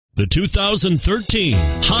The 2013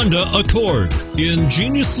 Honda Accord.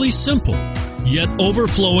 Ingeniously simple, yet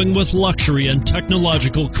overflowing with luxury and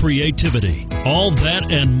technological creativity. All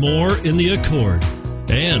that and more in the Accord.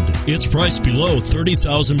 And it's priced below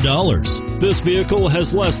 $30,000. This vehicle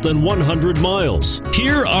has less than 100 miles.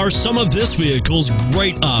 Here are some of this vehicle's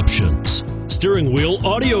great options: steering wheel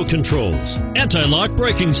audio controls, anti-lock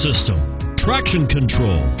braking system, traction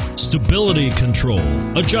control, stability control,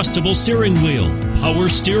 adjustable steering wheel, power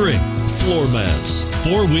steering, floor mats,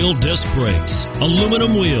 four-wheel disc brakes,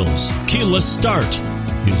 aluminum wheels, keyless start.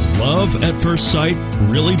 Is love at first sight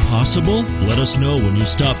really possible? Let us know when you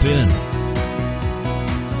stop in.